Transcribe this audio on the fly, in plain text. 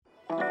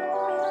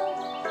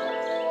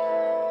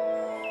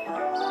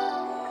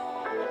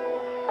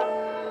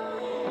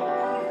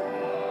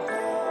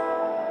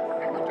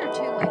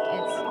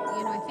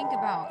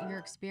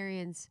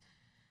experience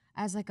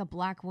as like a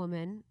Black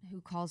woman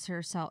who calls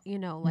herself, you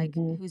know, like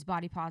who's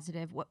body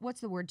positive.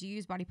 What's the word? Do you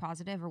use body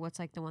positive, or what's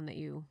like the one that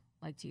you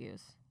like to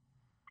use?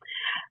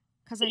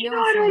 Because I know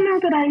I it's don't like know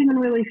that I even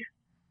really.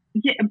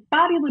 Yeah,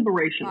 body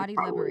liberation is body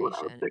probably what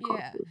I would liberation. say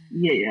Yeah. closest.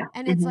 Yeah,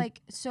 And yeah. it's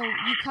like, so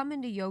you come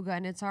into yoga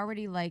and it's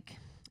already like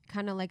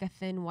kind of like a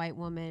thin white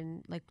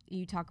woman, like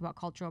you talk about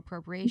cultural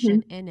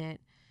appropriation Hmm. in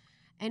it.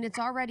 And it's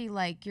already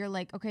like, you're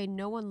like, okay,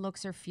 no one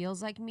looks or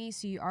feels like me.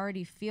 So you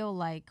already feel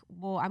like,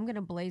 well, I'm going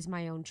to blaze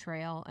my own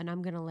trail and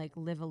I'm going to like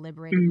live a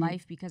liberated Hmm.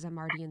 life because I'm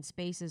already in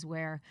spaces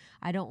where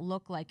I don't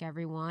look like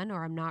everyone,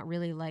 or I'm not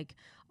really like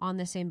on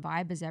the same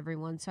vibe as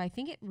everyone. So I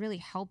think it really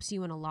helps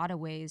you in a lot of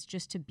ways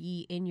just to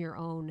be in your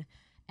own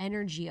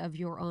energy of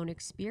your own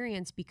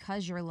experience,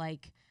 because you're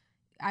like,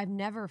 I've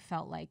never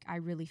felt like I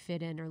really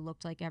fit in or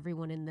looked like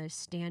everyone in the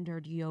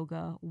standard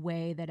yoga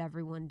way that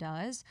everyone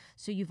does.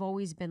 So you've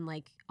always been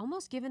like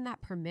almost given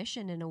that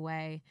permission in a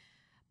way.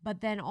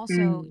 But then also,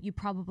 Mm. you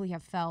probably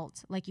have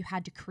felt like you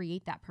had to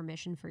create that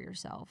permission for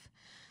yourself.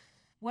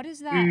 What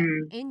is that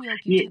Mm. in yoga?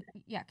 Yeah.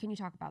 Yeah, can you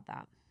talk about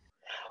that?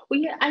 Well,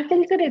 yeah, I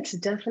think that it's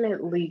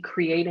definitely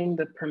creating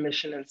the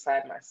permission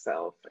inside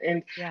myself.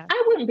 And Yeah.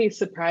 I wouldn't be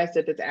surprised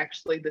if it's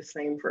actually the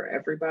same for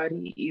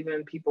everybody,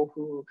 even people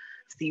who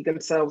see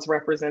themselves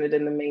represented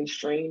in the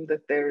mainstream,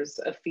 that there's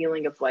a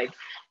feeling of like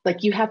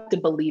you have to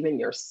believe in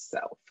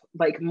yourself,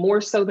 like more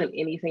so than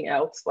anything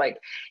else. Like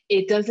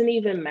it doesn't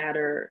even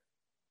matter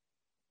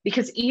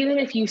because even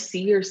if you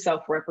see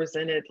yourself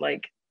represented,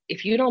 like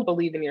if you don't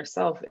believe in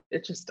yourself,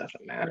 it just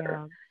doesn't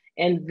matter.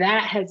 Yeah. And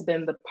that has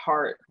been the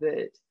part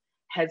that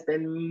has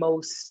been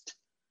most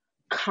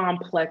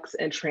complex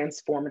and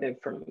transformative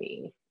for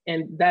me.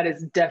 And that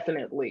is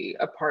definitely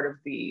a part of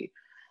the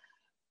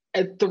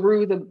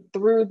through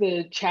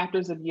the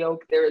chapters of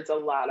yoga, there is a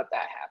lot of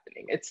that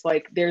happening. It's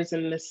like there's a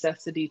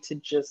necessity to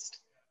just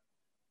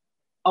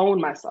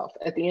own myself.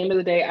 At the end of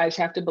the day, I just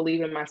have to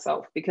believe in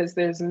myself because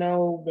there's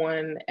no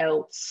one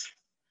else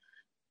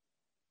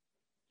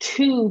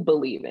to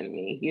believe in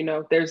me. You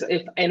know, there's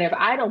if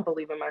I don't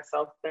believe in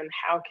myself, then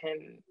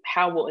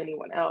how will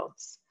anyone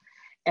else?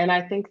 And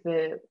I think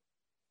that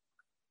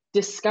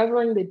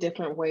discovering the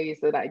different ways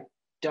that I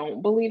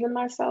don't believe in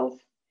myself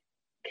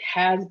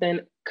has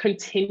been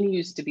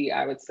continues to be,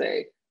 I would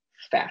say,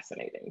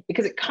 fascinating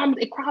because it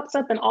crops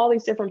up in all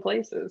these different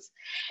places.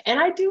 And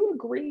I do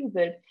agree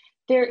that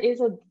there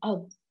is a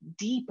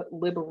deep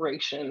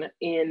liberation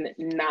in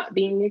not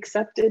being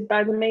accepted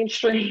by the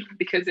mainstream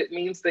because it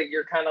means that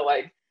you're kind of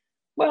like,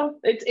 well,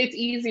 it's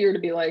easier to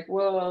be like,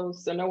 well,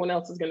 so no one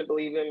else is going to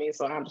believe in me,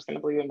 so I'm just going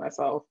to believe in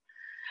myself.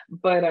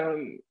 But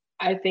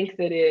I think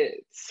that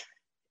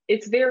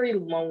it's very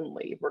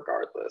lonely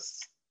regardless.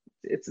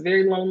 It's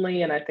very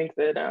lonely, and I think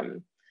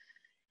that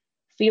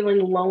feeling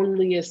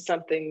lonely is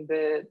something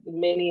that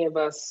many of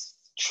us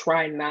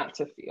try not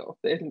to feel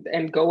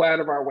and go out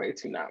of our way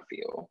to not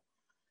feel.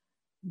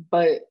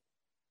 But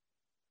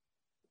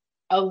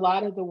a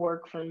lot of the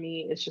work for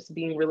me is just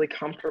being really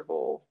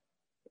comfortable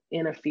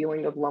in a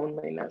feeling of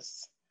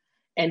loneliness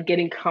and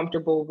getting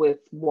comfortable with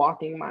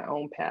walking my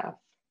own path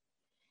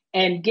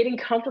and getting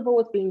comfortable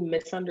with being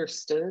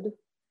misunderstood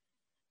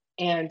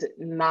and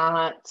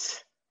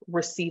not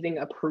receiving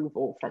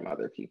approval from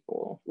other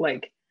people.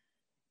 Like,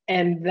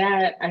 and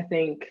that I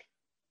think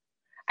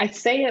I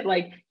say it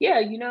like,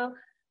 yeah,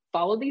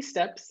 follow these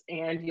steps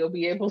and you'll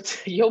be able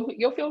to,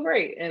 you'll feel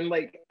great. And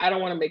like, I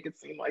don't want to make it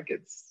seem like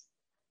it's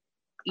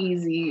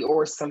easy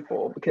or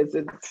simple because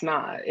it's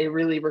not. It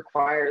really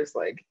requires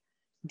like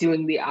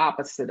doing the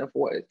opposite of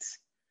what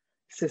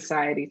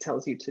society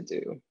tells you to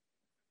do.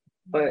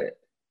 But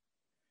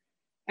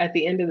at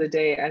the end of the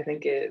day, I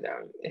think it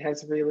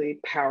has really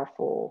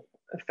powerful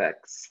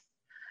effects.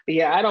 But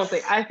yeah,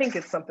 I think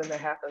it's something that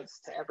happens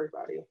to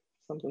everybody,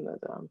 something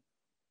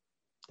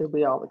that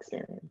we all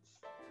experience.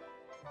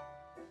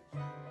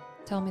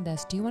 Tell me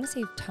this. Do you want to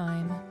save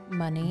time,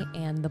 money,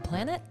 and the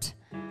planet?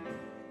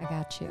 I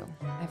got you.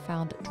 I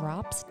found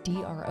Drops,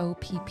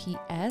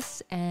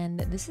 Dropps, and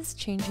this is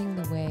changing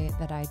the way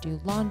that I do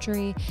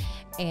laundry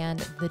and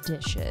the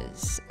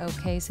dishes.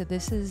 Okay, so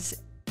this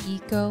is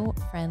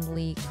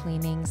eco-friendly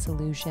cleaning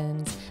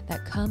solutions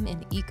that come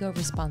in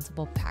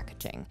eco-responsible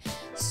packaging.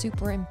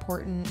 Super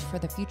important for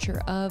the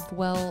future of,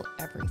 well,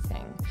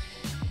 everything.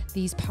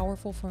 These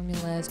powerful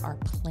formulas are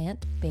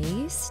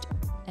plant-based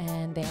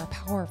and they are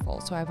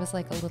powerful. So I was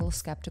like a little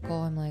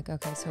skeptical. I'm like,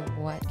 okay, so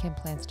what can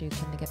plants do?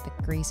 Can they get the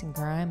grease and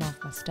grime off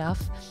my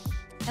stuff?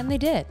 And they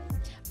did.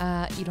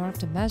 You don't have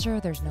to measure.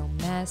 There's no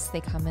mess. They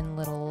come in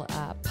little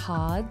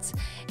pods,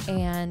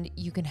 and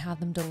you can have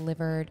them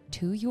delivered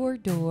to your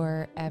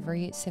door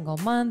every single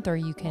month, or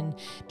you can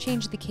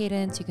change the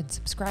cadence. You can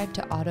subscribe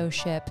to auto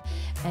ship,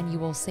 and you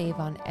will save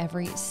on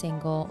every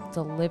single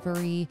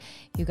delivery,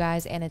 you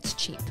guys. And it's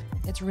cheap.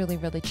 It's really,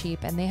 really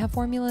cheap. And they have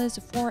formulas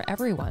for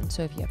everyone.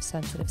 So if you have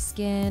sensitive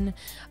skin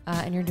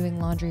and you're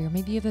doing laundry, or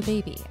maybe you have a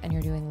baby and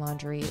you're doing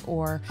laundry,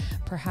 or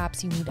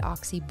perhaps you need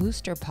Oxy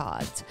booster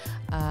pods.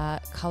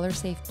 color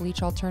safe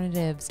bleach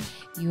alternatives.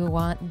 You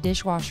want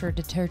dishwasher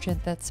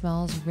detergent that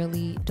smells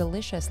really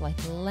delicious like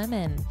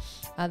lemon.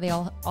 They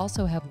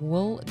also have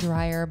wool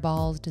dryer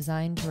balls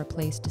designed to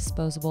replace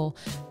disposable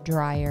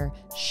dryer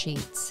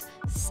sheets.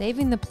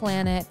 Saving the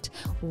planet,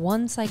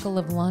 one cycle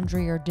of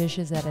laundry or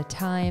dishes at a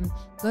time.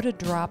 Go to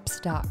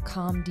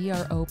drops.com,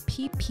 DROPPS.com,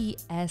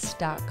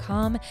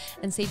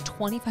 and save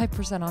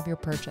 25% off your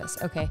purchase.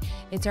 Okay,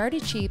 it's already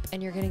cheap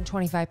and you're getting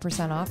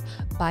 25% off.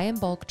 Buy in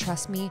bulk.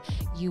 Trust me,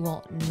 you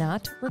will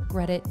not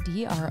regret it.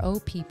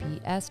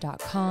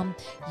 DROPPS.com.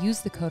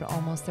 Use the code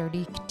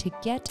ALMOST30 to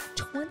get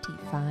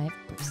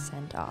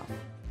 25% off.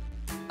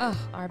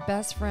 Our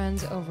best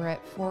friends over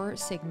at Four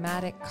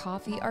Sigmatic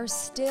Coffee are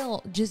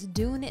still just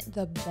doing it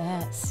the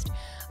best.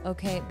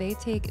 Okay, they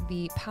take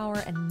the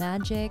power and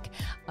magic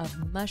of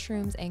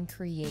mushrooms and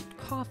create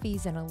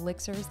coffees and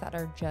elixirs that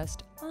are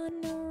just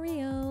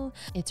unreal.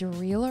 It's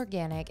real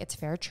organic, it's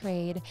fair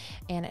trade,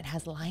 and it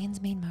has lion's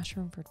mane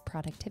mushroom for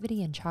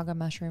productivity and chaga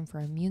mushroom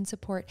for immune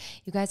support.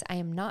 You guys, I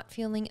am not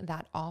feeling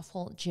that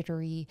awful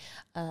jittery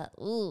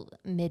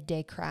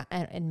midday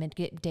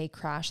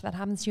crash that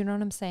happens. You know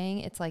what I'm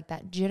saying? It's like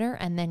that jitter,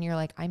 and then you're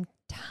like, I'm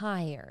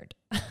tired.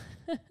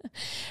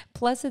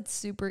 Plus, it's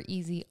super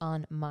easy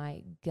on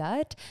my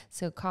gut.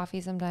 So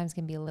coffee sometimes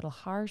can be a little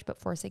harsh,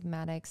 but Four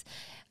Sigmatics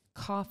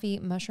coffee,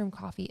 mushroom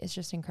coffee is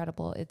just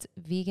incredible. It's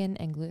vegan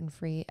and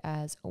gluten-free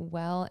as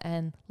well.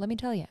 And let me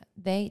tell you,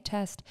 they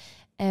test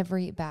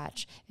every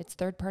batch. It's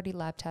third-party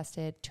lab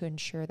tested to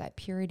ensure that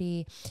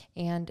purity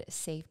and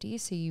safety.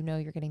 So you know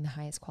you're getting the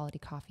highest quality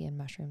coffee and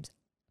mushrooms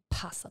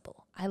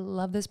possible. I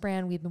love this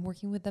brand. We've been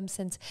working with them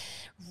since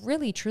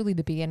really, truly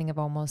the beginning of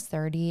Almost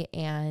 30.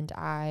 And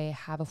I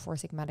have a Four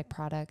Sigmatic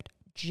product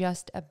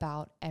just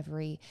about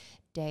every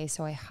day.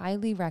 So I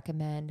highly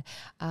recommend,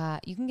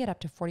 you can get up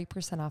to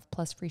 40% off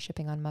plus free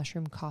shipping on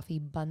mushroom coffee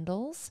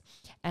bundles.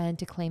 And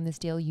to claim this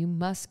deal, you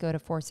must go to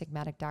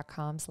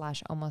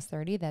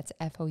foursigmatic.com/almost30. That's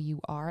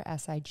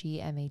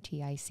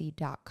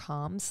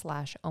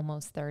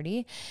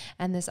FOURSIGMATIC.com/almost30.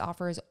 And this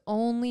offer is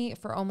only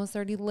for Almost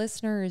 30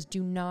 listeners.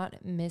 Do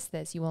not miss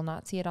this. You will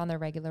not see it on their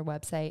regular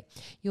website.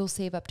 You'll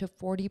save up to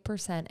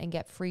 40% and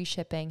get free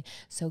shipping.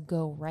 So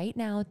go right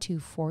now to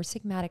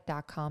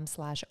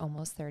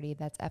foursigmatic.com/almost30.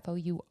 That's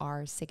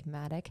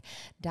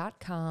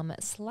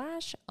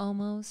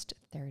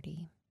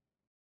foursigmatic.com/almost30.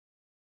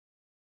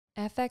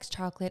 FX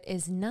Chocolate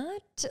is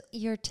not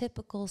your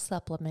typical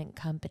supplement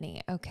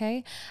company,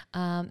 okay?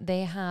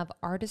 They have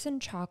artisan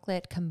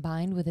chocolate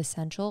combined with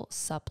essential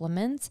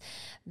supplements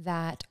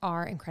that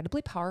are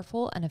incredibly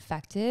powerful and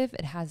effective.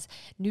 It has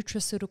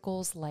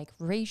nutraceuticals like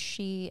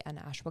reishi and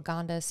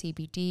ashwagandha,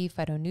 CBD,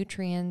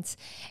 phytonutrients,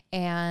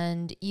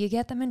 and you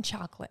get them in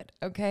chocolate,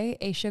 okay?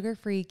 A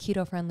sugar-free,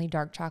 keto-friendly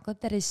dark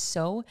chocolate that is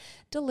so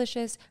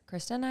delicious.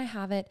 Krista and I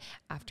have it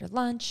after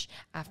lunch,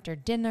 after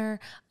dinner.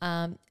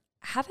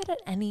 Have it at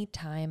any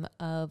time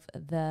of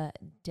the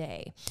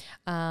day.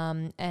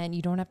 And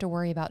you don't have to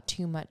worry about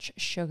too much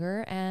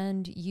sugar,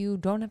 and you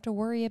don't have to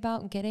worry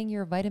about getting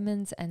your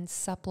vitamins and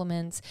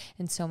supplements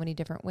in so many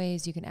different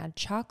ways. You can add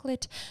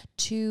chocolate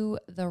to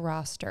the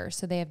roster.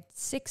 So they have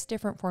 6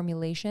 different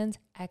formulations: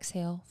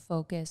 Exhale,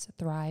 Focus,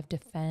 Thrive,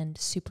 Defend,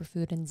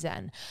 Superfood, and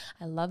Zen.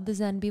 I love the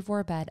Zen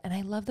before bed, and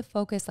I love the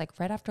Focus like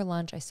right after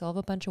lunch. I still have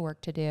a bunch of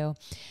work to do,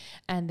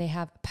 and they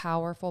have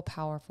powerful,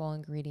 powerful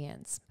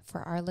ingredients.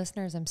 For our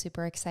listeners, I'm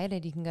super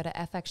excited. You can go to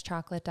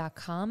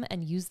fxchocolate.com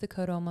and use the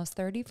code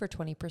ALMOST30 for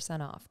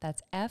 20% off.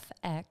 That's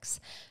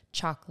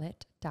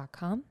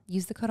fxchocolate.com.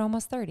 Use the code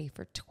ALMOST30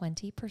 for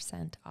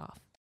 20% off.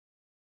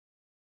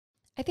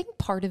 I think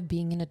part of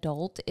being an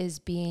adult is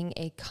being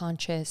a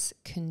conscious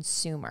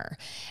consumer.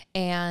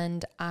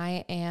 And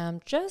I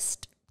am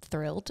just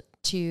thrilled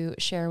to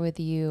share with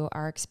you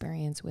our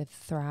experience with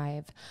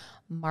Thrive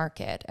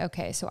Market.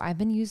 Okay, so I've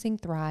been using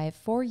Thrive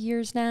for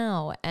years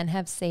now and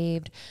have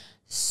saved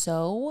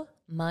so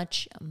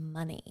much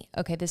money.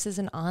 Okay, this is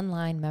an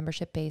online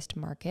membership-based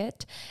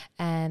market,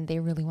 and they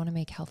really want to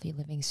make healthy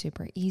living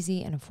super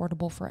easy and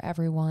affordable for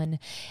everyone.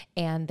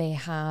 And they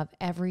have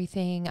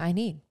everything I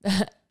need.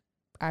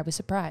 I was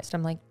surprised.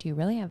 I'm like, do you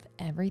really have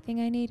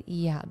everything I need?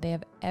 Yeah, they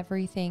have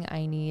everything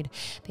I need.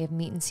 They have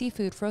meat and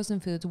seafood,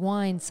 frozen foods,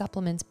 wine,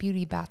 supplements,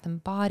 beauty, bath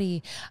and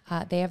body.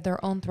 They have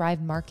their own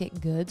Thrive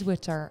Market goods,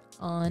 which are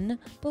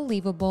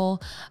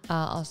unbelievable.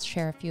 I'll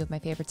share a few of my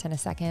favorites in a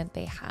second.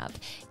 They have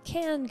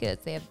canned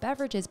goods. They have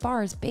beverages,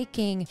 bars,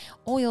 baking,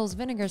 oils,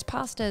 vinegars,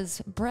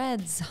 pastas,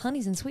 breads,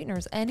 honeys and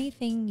sweeteners,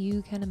 anything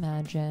you can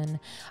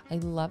imagine. I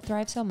love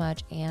Thrive so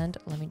much. And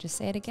let me just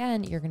say it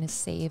again, you're going to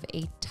save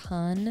a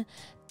ton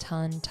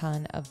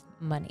of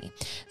money.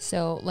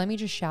 So let me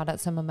just shout out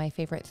some of my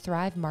favorite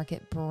Thrive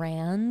Market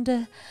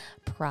brand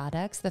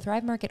products. The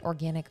Thrive Market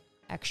Organic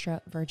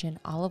extra virgin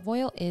olive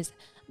oil is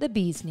the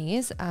bee's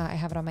knees. I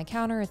have it on my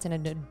counter. It's in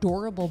an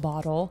adorable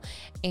bottle,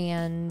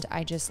 and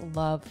I just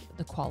love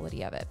the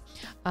quality of it.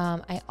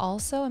 I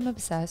also am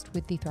obsessed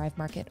with the Thrive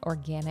Market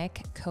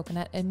organic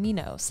coconut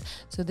aminos.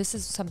 So this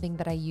is something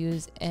that I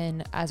use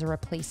as a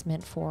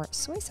replacement for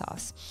soy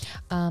sauce.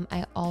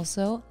 I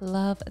also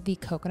love the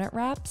coconut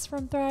wraps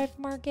from Thrive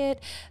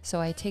Market.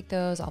 So I take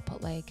those, I'll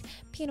put like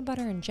peanut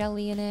butter and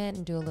jelly in it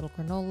and do a little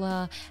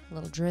granola, a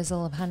little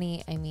drizzle of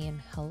honey. I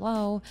mean,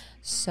 hello,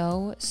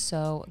 so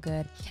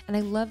good. And I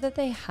love that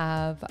they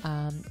have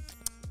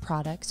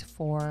products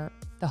for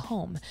the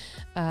home.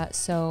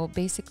 So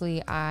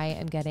basically I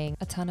am getting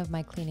a ton of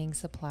my cleaning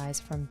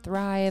supplies from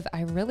Thrive.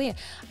 I've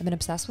been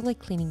obsessed with like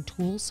cleaning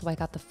tools. So I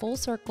got the Full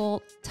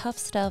Circle Tough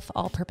Stuff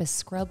all-purpose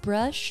scrub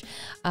brush.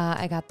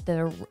 I got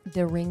the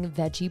Ring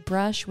veggie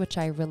brush, which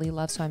I really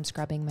love. So I'm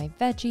scrubbing my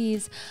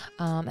veggies.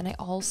 And I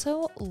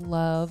also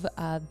love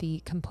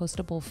the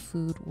compostable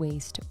food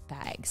waste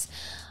bags.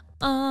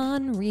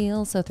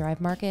 Unreal. So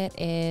Thrive Market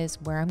is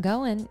where I'm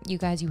going. You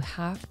guys, you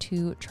have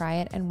to try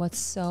it. And what's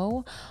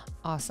so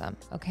awesome,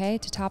 okay,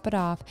 to top it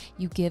off,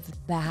 you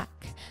give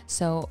back.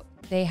 So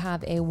they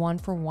have a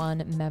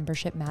 1-for-1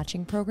 membership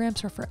matching program.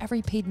 So for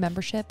every paid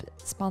membership,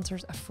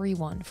 sponsors a free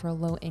one for a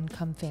low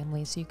income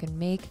family. So you can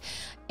make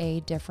a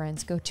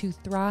difference. Go to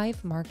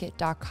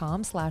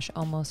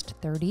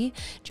thrivemarket.com/almost30.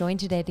 Join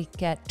today to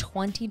get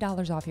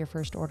 $20 off your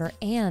first order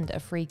and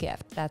a free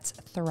gift. That's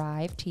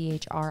Thrive,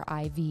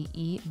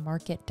 THRIVE,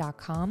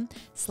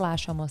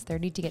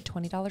 market.com/almost30 to get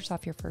 $20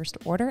 off your first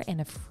order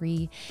and a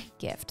free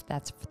gift.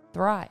 That's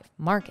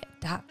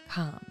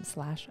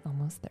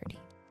thrivemarket.com/almost30.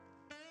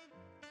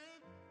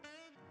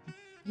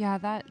 Yeah,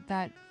 that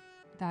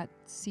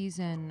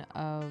season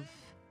of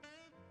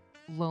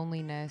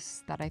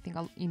loneliness that I think,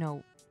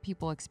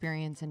 people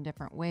experience in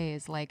different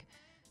ways, like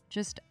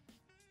just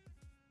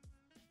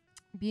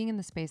being in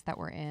the space that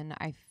we're in,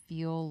 I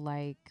feel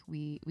like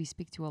we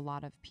speak to a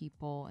lot of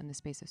people in the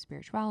space of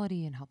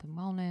spirituality and health and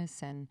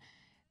wellness, and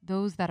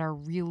those that are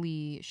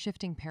really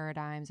shifting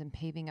paradigms and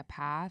paving a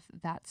path.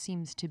 That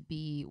seems to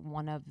be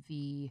one of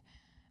the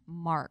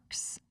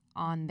marks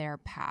on their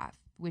path,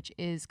 which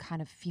is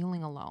kind of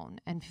feeling alone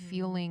and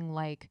feeling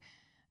like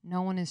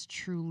no one is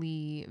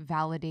truly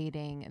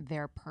validating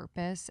their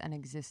purpose and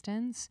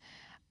existence.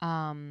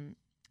 And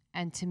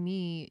to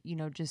me,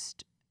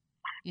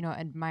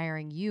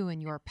 admiring you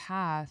and your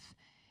path,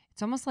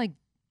 it's almost like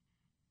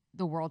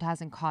the world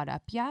hasn't caught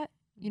up yet.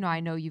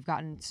 I know you've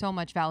gotten so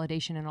much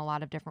validation in a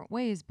lot of different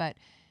ways, but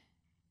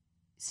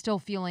still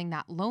feeling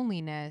that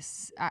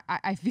loneliness,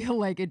 I feel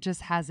like it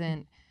just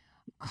hasn't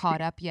caught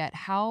up yet.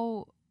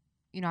 How,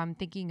 I'm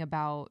thinking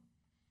about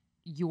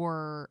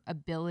your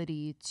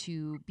ability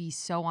to be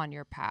so on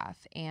your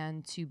path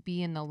and to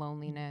be in the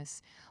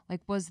loneliness.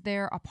 Like, was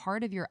there a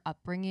part of your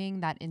upbringing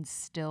that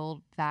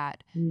instilled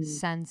that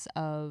sense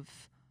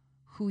of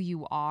who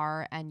you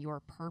are and your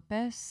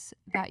purpose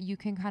that you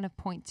can kind of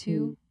point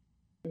to?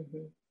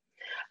 Mm-hmm.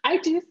 I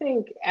do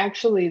think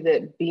actually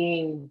that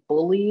being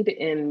bullied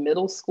in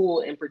middle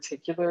school in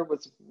particular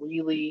was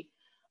really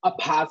a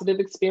positive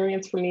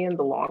experience for me in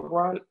the long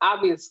run.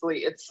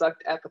 Obviously, it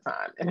sucked at the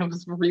time, and it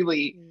was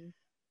really,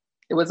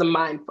 it was a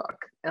mind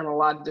fuck on a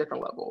lot of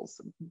different levels.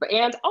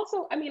 And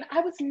also, I mean,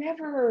 I was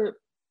never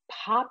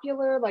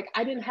popular. Like,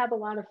 I didn't have a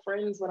lot of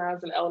friends when I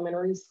was in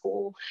elementary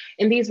school,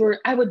 and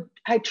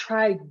I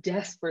tried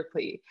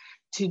desperately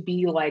to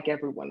be like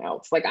everyone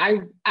else. Like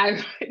I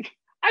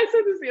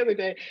said this the other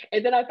day,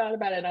 and then I thought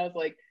about it, and I was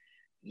like,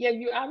 yeah,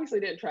 you obviously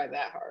didn't try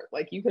that hard.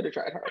 Like, you could have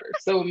tried harder.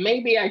 So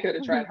maybe I could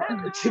have tried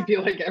harder to be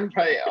like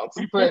everybody else.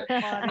 But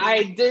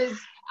at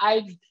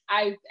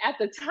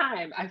the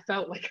time, I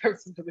felt like I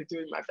was really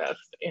doing my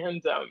best.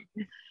 And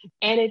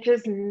it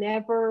just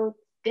never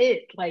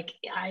fit. Like,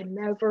 I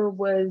never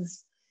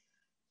was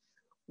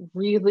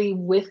really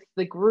with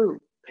the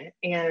group.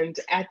 And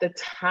at the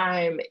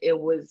time, it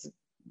was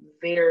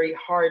very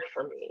hard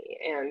for me.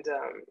 And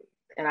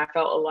I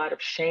felt a lot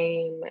of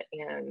shame,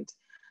 and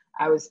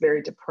I was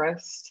very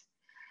depressed,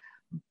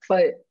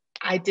 but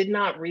I did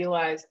not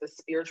realize the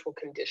spiritual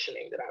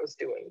conditioning that I was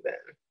doing then.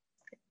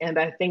 And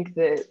I think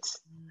that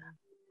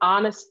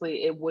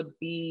honestly, it would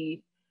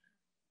be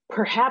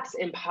perhaps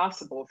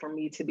impossible for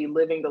me to be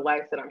living the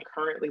life that I'm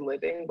currently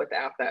living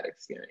without that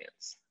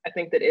experience. I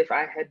think that if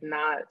I had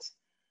not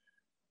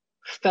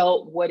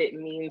felt what it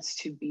means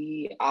to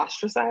be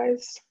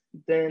ostracized,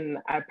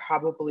 then I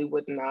probably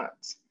would not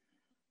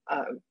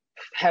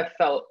have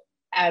felt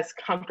as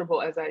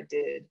comfortable as I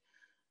did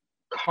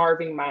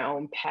carving my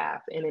own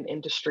path in an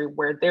industry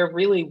where there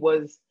really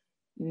was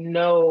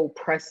no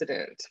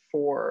precedent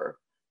for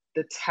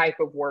the type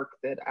of work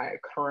that I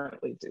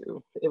currently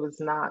do. It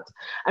was not,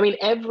 I mean,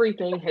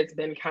 everything has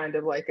been kind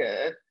of like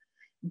a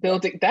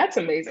building. That's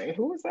amazing.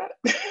 Who was that?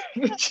 that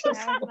was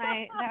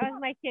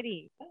my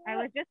kitty. I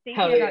was just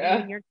thinking about you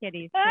and your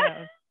kitties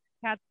too.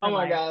 Cats for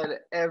life. God,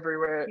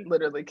 everywhere,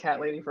 literally cat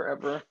lady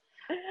forever.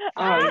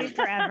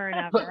 Forever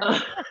and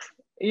ever.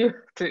 You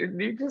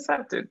just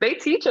have to. They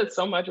teach us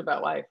so much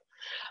about life.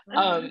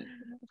 No,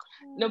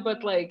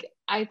 but like,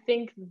 I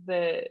think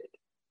that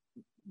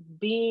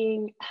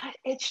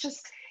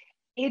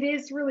it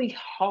is really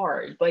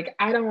hard. Like,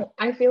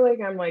 I feel like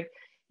I'm like,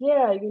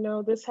 yeah,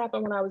 this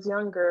happened when I was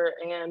younger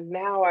and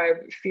now I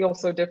feel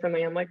so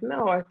differently. I'm like,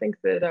 no, I think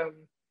that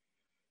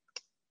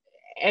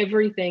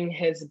everything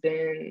has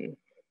been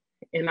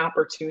an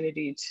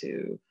opportunity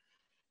to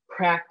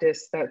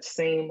practice that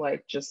same,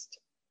 like, just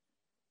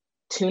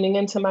tuning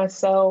into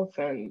myself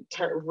and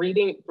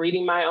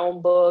reading my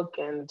own book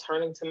and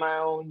turning to my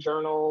own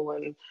journal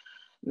and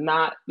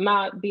not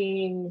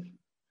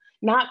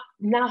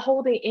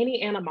holding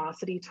any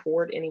animosity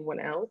toward anyone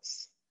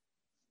else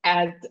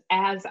as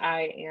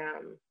I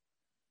am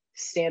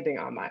standing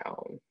on my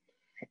own.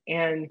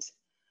 And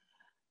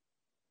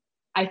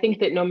I think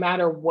that no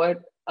matter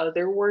what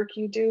other work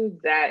you do,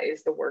 that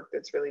is the work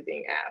that's really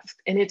being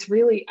asked. And it's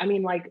really, I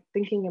mean, like,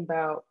 thinking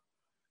about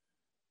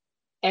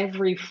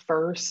every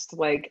first,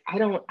 like, I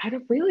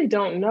really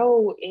don't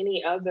know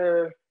any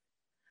other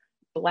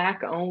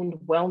Black-owned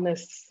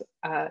wellness,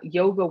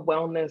 yoga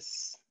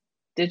wellness,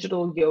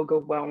 digital yoga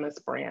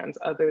wellness brands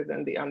other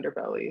than the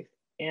Underbelly.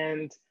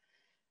 And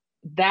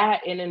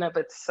that in and of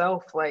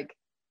itself, like,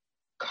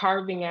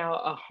 carving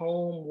out a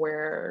home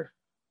where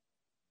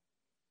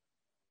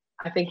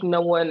I think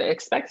no one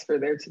expects for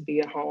there to be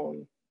a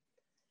home,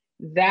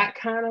 that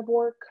kind of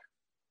work,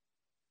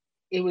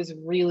 it was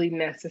really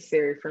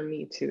necessary for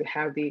me to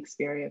have the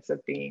experience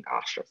of being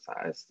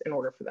ostracized in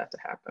order for that to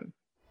happen.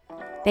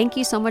 Thank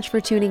you so much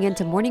for tuning in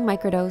to Morning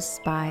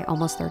Microdose by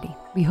Almost 30.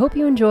 We hope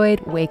you enjoyed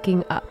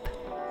waking up.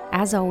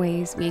 As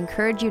always, we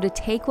encourage you to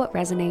take what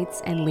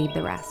resonates and leave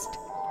the rest.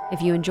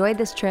 If you enjoyed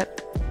this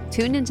trip,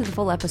 tune into the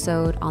full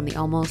episode on the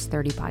Almost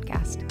 30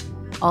 podcast.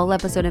 All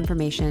episode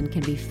information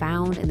can be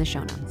found in the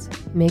show notes.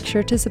 Make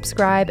sure to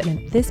subscribe,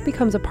 and if this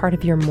becomes a part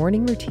of your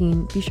morning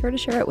routine, be sure to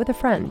share it with a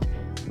friend.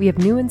 We have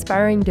new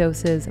inspiring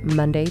doses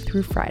Monday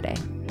through Friday.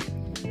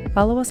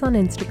 Follow us on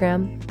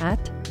Instagram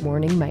at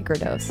Morning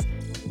Microdose,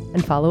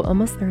 and follow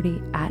Almost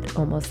 30 at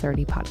Almost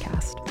 30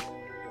 Podcast.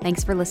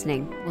 Thanks for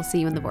listening. We'll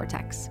see you in the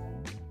vortex.